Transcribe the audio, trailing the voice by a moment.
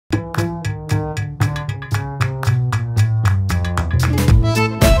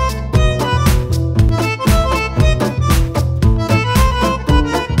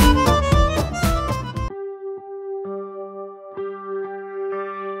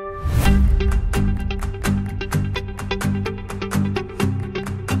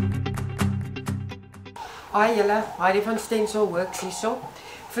Hi julle, hierdie van Stencil Works hierso.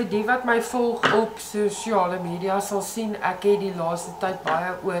 Vir die wat my volg op sosiale media sal sien, ek het die laaste tyd baie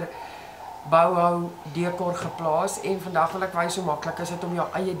oor bouhou dekor geplaas en vandag wil ek wys hoe maklik is dit om jou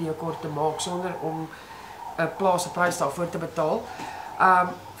eie dekor te maak sonder om 'n plaasprys daarvoor te betaal.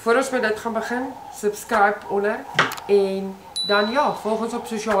 Voor ons met dit gaan begin, subscribe onder en dan ja, volg ons op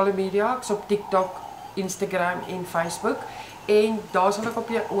sosiale media, ek's op TikTok, Instagram en Facebook. En daar sal ek op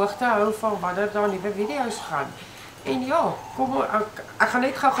jou hoogte hou van wanneer daar nuwe video's gaan. En ja, kom ek gaan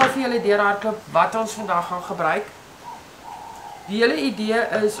net gou vir julle deurhardloop wat ons vandag gaan gebruik. Die hele idee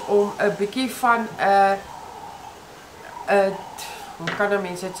is om 'n bietjie van 'n hoe kan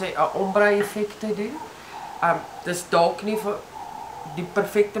mense dit sê, 'n ombre effek te doen. Dis dalk nie vir die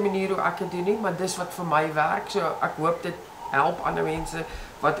perfekte manier hoe ek dit doen nie, maar dis wat vir my werk. So ek hoop dit help ander mense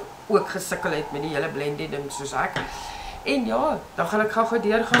wat ook gesukkel het met die hele blending ding soos ek. En ja, dan gaan ek gou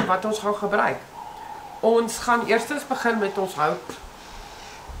deurgaan wat ons gaan gebruik. Ons gaan eerstens begin met ons hout.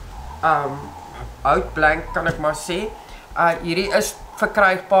 Houtblank kan ek maar sê. Hierdie is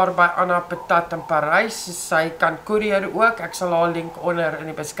verkrygbaar by Anna Patat in Parys. Sy kan koerier ook. Ek sal haar link onder in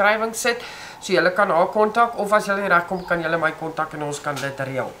die beskrywing sit. So julle kan haar kontak of as julle regkom kan julle my kontak en ons kan dit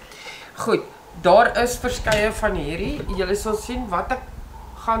reël. Goed, daar is verskeie van hierdie. Julle sal sien wat ek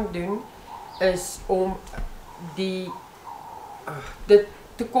gaan doen is om dit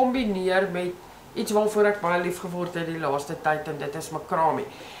te kombineer met iets waarvoor ek baie lief geword het die laaste tyd en dit is Macrame.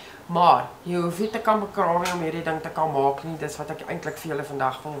 Maar jy hoef nie te kan Macrame om hierdie ding te kan maak nie. Dis wat ek eintlik vir julle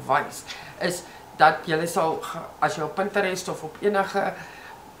vandag wil wys. Is dat julle sal as jy op Pinterest of op enige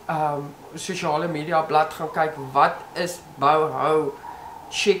sosiale media blad gaan kyk wat is bouhou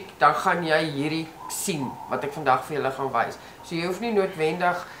chic, dan gaan jy hierdie sien wat ek vandag vir julle gaan wys. So jy hoef nie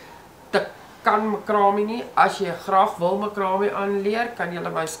noodwendig te kan Macrame nie. As jy graag wil Macrame aanleer, kan jy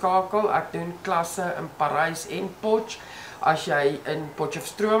my skakel. Ek doen klasse in Parys en Potch. As jy in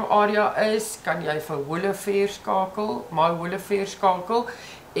Potchefstroom area is, kan jy vir Woelefair skakel, my Woelefair skakel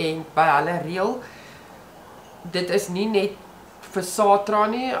en by hulle reël. Dit is nie net vir Satra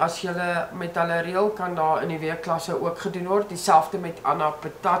nie, as jy met hulle reël kan daar in die weekklasse ook gedoen word. Dieselfde met Anna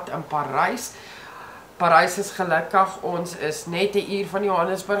Patat in Parys. Parys is gelukkig, ons is net 'n uur van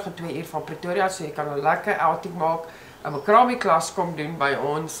Johannesburg en 2 uur van Pretoria, so jy kan 'n lekker outing maak, 'n Macrame klas kom doen by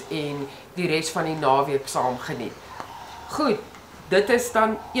ons en die res van die naweek saam geniet. Goed, dit is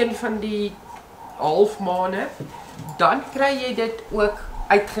dan een van die halfmaande. Dan kry jy dit ook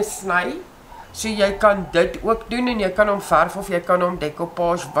uitgesny, so jy kan dit ook doen en jy kan hom verf of jy kan hom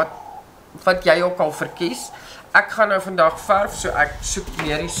decoupage, wat jy ook al verkies. Ek gaan nou vandag verf, so ek soek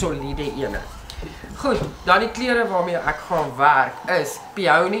meer die soliede ene. Goed, dan die kleure waarmee ek gaan werk is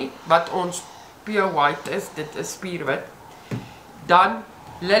peony, wat ons pure white is, dit is spierwit. Dan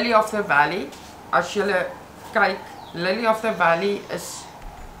Lily of the Valley, as julle kyk, Lily of the Valley is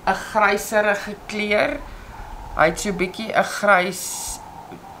 'n gryserige kleur. Hy het so bietjie 'n grys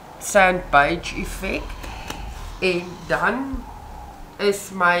sand beige effek. En dan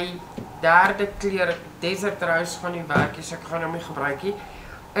is my derde kleur, desert rose van die werkie, so ek gaan hom nie gebruik nie,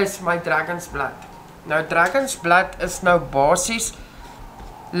 is my Dragon's Blood. Nou Dragon's Blood is nou basies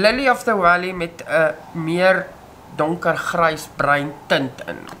Lily of the Valley met 'n meer donker grys bruin tint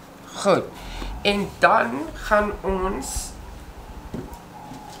in. Goed. En dan gaan ons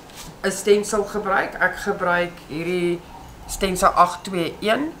 'n stencil gebruik. Ek gebruik hierdie stencil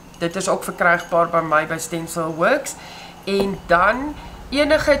 821. Dit is ook verkrygbaar by my by Stencil Works. En dan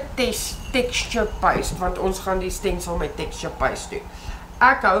enige texture paste, want ons gaan die stencil met texture paste doen.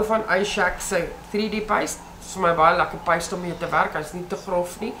 Ek hou van iShack se 3D paste. Dit is vir my baie lekker paste om mee te werk. Hy's nie te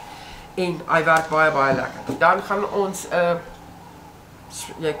grof nie en hy werk baie lekker. Dan gaan ons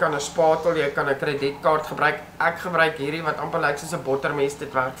jy kan 'n spatel, jy kan 'n kredietkaart gebruik. Ek gebruik hierdie wat amper lyk soos 'n bottermes,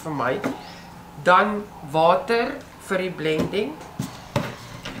 dit werk vir my. Dan water vir die blending.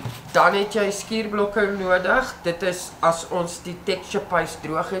 Dan het jy skuurblokke nodig. Dit is as ons die texture paste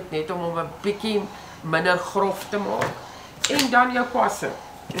droog het, net om hom 'n bietjie minder grof te maak. En dan jou kwaste.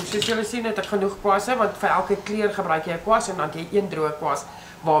 En soos julle sien het ek genoeg kwaste, want vir elke kleur gebruik jy 'n kwas en dan het jy een droë kwas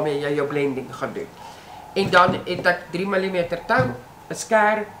waarmee jy jou blending gaan doen. En dan het ek 3 mm tou, 'n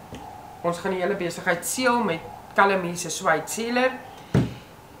skêr. Ons gaan die hele besigheid seël met Calamie se Sweet Sealer.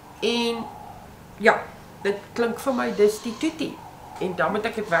 En ja, dit klink vir my dis die toetie. En dan moet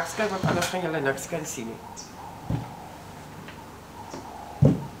ek dit wegskryf want anders gaan julle niks kan sien nie.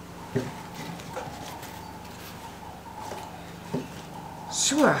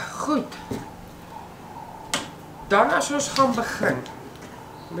 So, goed. Dan as ons gaan begin,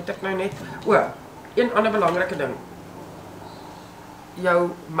 moet ek nou net, een ander belangrike ding. Jou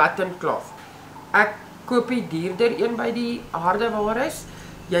matten cloth. Ek koop die duurder een by die hardewares.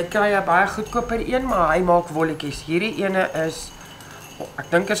 Jy kry 'n baie goedkoper een, maar hy maak wolletjies. Hierdie ene is,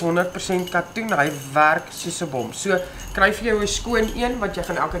 ek dink is 100% katoen, hy werk soos 'n bom. So, kry vir jou 'n skoon een, want jy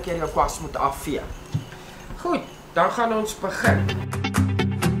gaan elke keer jou kwas moet afvee. Goed, dan gaan ons begin.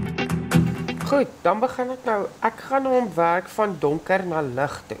 Goed, dan begin ek nou. Ek gaan hom werk van donker na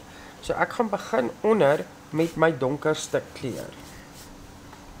lig toe. So ek gaan begin onder met my donkerste kleur.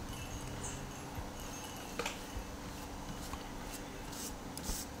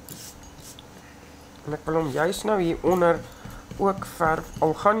 En ek wil hom juist nou hier onder ook verf.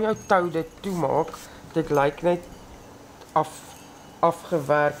 Al gaan jou tou dit toemaak, dit lyk net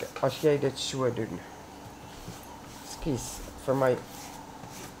afgewerk as jy dit so doen. Ekskuus vir my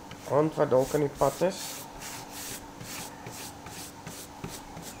hand wat dalk in die pad is.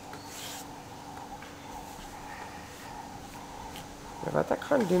 Ja, wat ek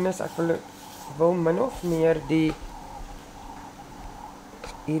gaan doen is, ek wil min of meer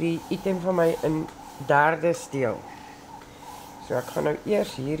hierdie item van my in derdes deel. So ek gaan nou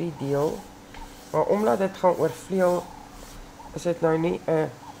eers hierdie deel, maar omdat dit gaan oorvleuel, is dit nou nie 'n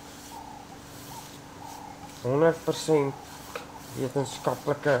 100%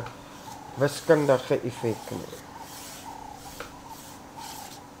 wetenskaplike wiskundige effek nie.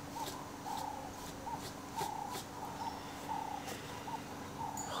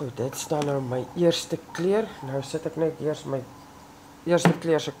 Goed, dit staan nou my eerste kleur. Nou sit ek net eers my eerste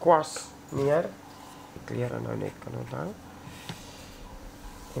kleur se kwas neer. Die kleure nou net kan onthou.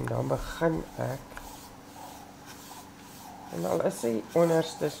 En dan begin ek. En al is die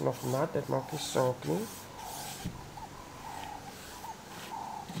onderstes nog nat, dit maak nie saak nie.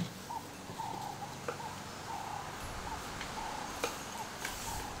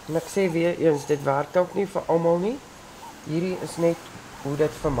 En ek sê weer eens, dit werk ook nie vir almal nie. Hierdie is net hoe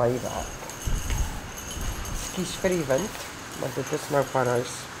dit vir my werk. Ekskuus vir die wind, want dit is nou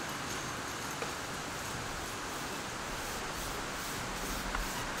Parys.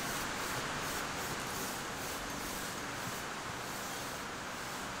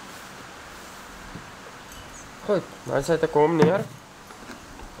 Goed, nou sit ek hom neer.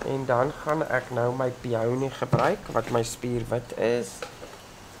 En dan gaan ek nou my peony gebruik, wat my spierwit is.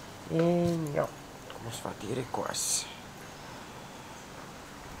 En ja, kom ons vat hierdie kwas.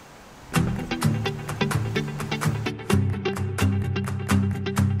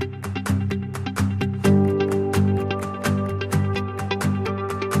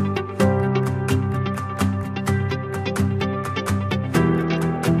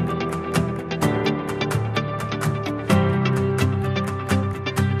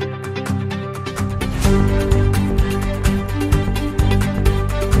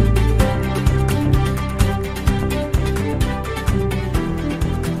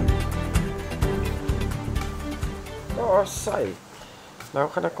 Nou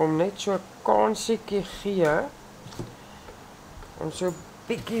gaan ek hom net so 'n kansiekie gee om so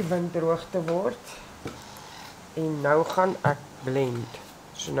bietjie windroog te word. En nou gaan ek blend.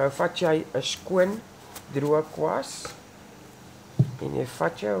 So nou vat jy 'n skoon droë kwas en jy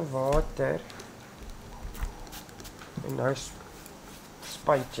vat jou water en nou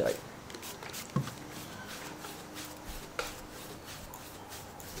spuit jy.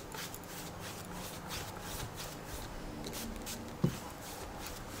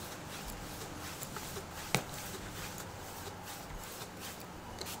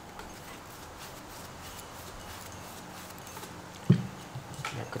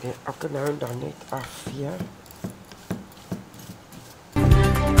 Ek kan nou dan net afvee.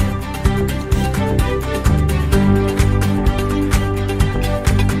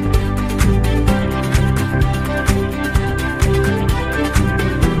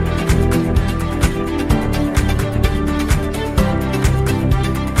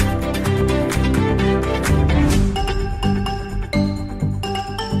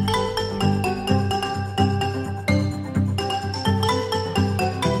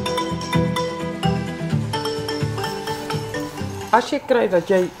 As jy kry dat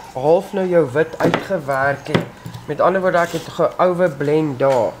jy half nou jou wit uitgewerk het, met ander woorde ek het geouwe blend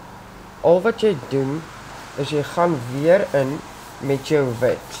daar. Al wat jy doen, is jy gaan weer in met jou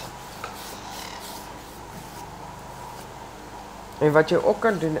wit. En wat jy ook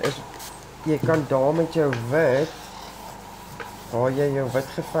kan doen is, jy kan daar met jou wit, waar jy jou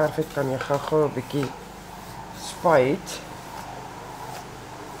wit geverf het, kan jy gou 'n bietjie spuit.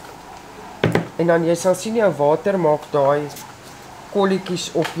 En dan jy sal sien jou water maak daai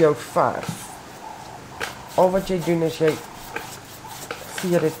kolletjies op jou verf. Al wat jy doen is jy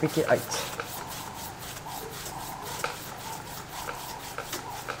vee dit bietjie uit.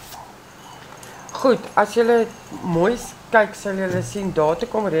 Goed, as julle mooi kyk, sal julle sien daar toe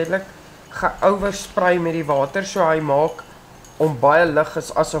kom redelik geoversprei met die water, so hy maak om baie lig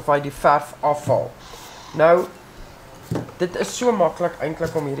is asof hy die verf afval. Nou, dit is so maklik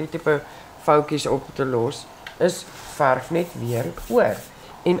eintlik om hierdie tipe foutjies op te los, is verf net weer oor.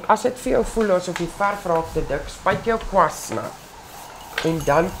 En as dit vir jou voel asof die verf raak te dik, spuit jou kwaste nat. En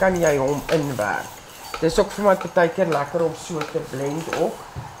dan kan jy hom inwerk. Dis ook vir my partykeer lekker om so te blend ook,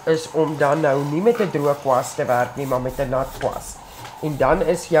 is om dan nou nie met 'n droë kwaste te werk nie, maar met 'n nat kwaste. En dan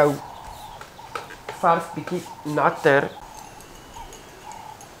is jou verf bietjie natter.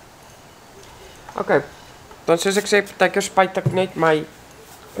 Okay, dan soos ek sê, partykeer spuit ek net my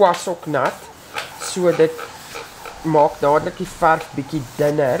kwaste ook nat, so dit maak dadelik die verf bietjie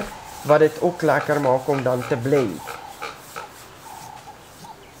dunner, wat dit ook lekker maak om dan te blend.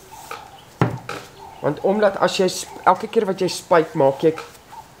 Want omdat as jy elke keer wat jy spuit, maak jy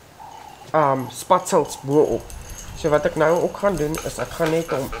spatsels bo-op. So wat ek nou ook gaan doen, is ek gaan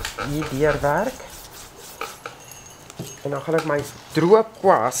net om hier deurwerk. En dan gaan ek my droë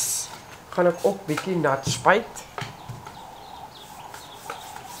kwaste, gaan ek ook bietjie nat spuit.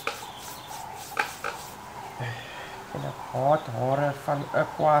 En ek haat hare van 'n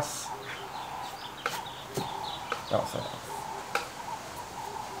kwaste. Ja, so.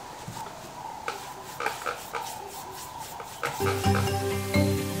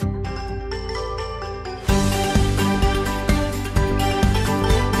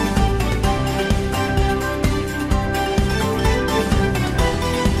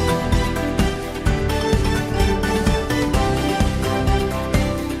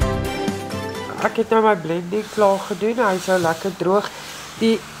 Ek het nou my blending klaar gedoen, hy is nou lekker droog.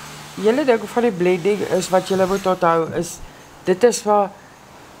 Die hele ding van die blending is wat jy moet onthou, is dit is waar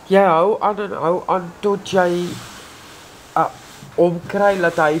jy hou aan tot jy omkry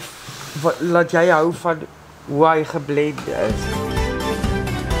dat jy hou van hoe hy geblend is.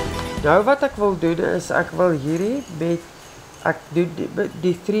 Nou wat ek wil doen is, ek wil hierdie ek doen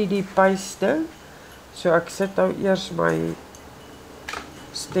die 3D paste, so ek sit nou eers my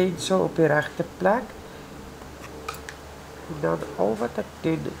stencil op die regte plek. En dan al wat ek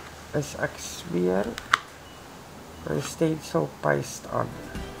doen is ek smeer my stencil paste aan.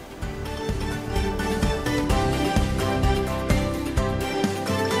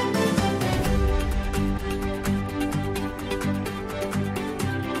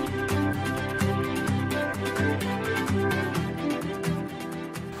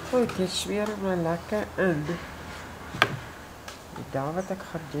 Goed, dit smeer my lekker in. Daar wat ek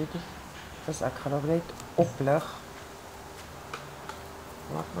gaan doen, is ek gaan hom net oplig.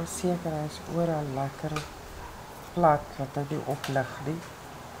 Maak maar seker hy is oral lekker plat, dat hy nie oplig nie.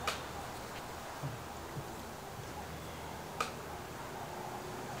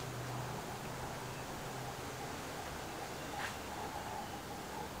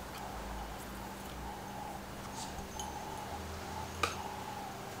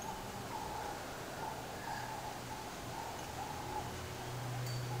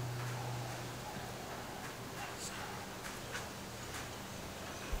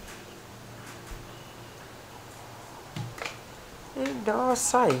 En daar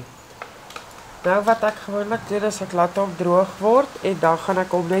is hy. Nou wat ek gewoonlik doen is ek laat hom droog word en dan gaan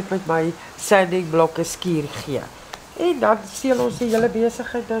ek hom net met my sanding blokke skuur gee. En dan steel ons die hele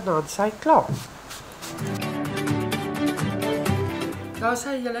besigheid en dan is hy klaar. Daar is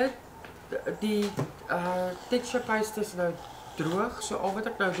hy julle, die texture paste is nou droog, so al wat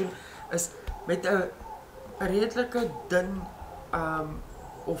ek nou doen is met 'n redelike dun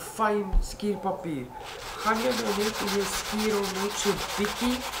of fyn skuurpapier. Gaan jy nou net in jou skuur om net so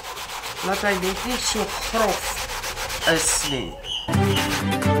bietjie, laat hy net nie so grof is nie.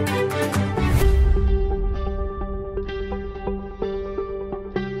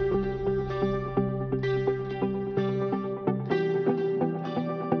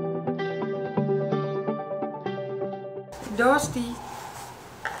 Daar is die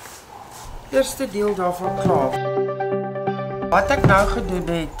eerste deel daarvan klaar. Wat ek nou gedoen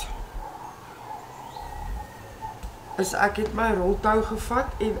het, is ek het my roltou gevat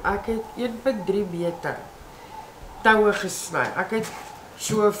en ek het 1,3 meter toue gesny. Ek het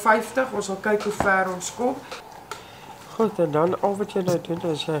so 50, ons sal kyk hoe ver ons kom. Goed, en dan al wat jy nou doen,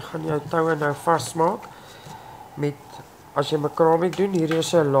 is jy gaan jou toue nou vasmaak met, as jy Macrame doen, hier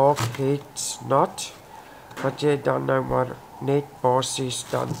is 'n laag heads knot, wat jy dan nou maar net basies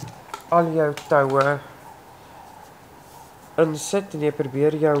dan al jou toue insit en jy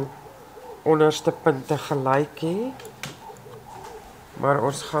probeer jou onderste punte gelyk hê, maar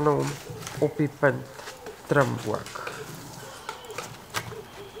ons gaan hom op die punt trim ook.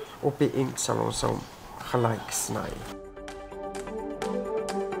 op die eind sal ons hom gelyk sny.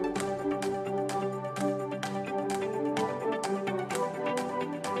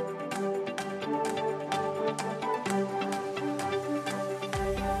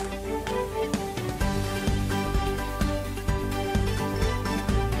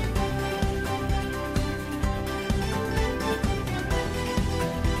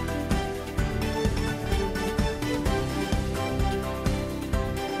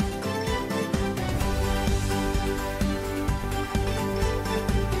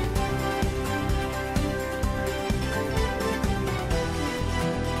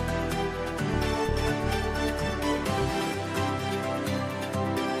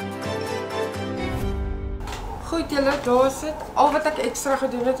 Goed julle, daar sit. Al wat ek ekstra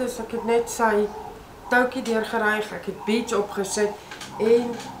gedoen het is ek het net sy touwtjie deurgeryg, ek het beads opgesit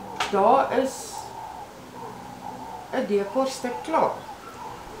en daar is 'n dekorstuk klaar.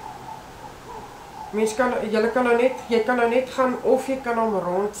 Mens kan jy kan nou net gaan of jy kan hom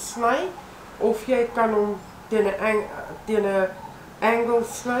rond sny of jy kan hom teen 'n angle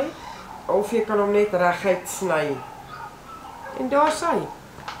sny of jy kan hom net reguit sny. En daar sy.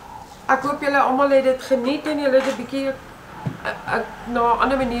 Ek hoop julle almal het dit geniet en julle het 'n bietjie na 'n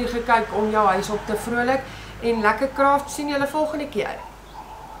ander manier gekyk om jou huis op te vrolik en lekker craft. Sien julle volgende keer.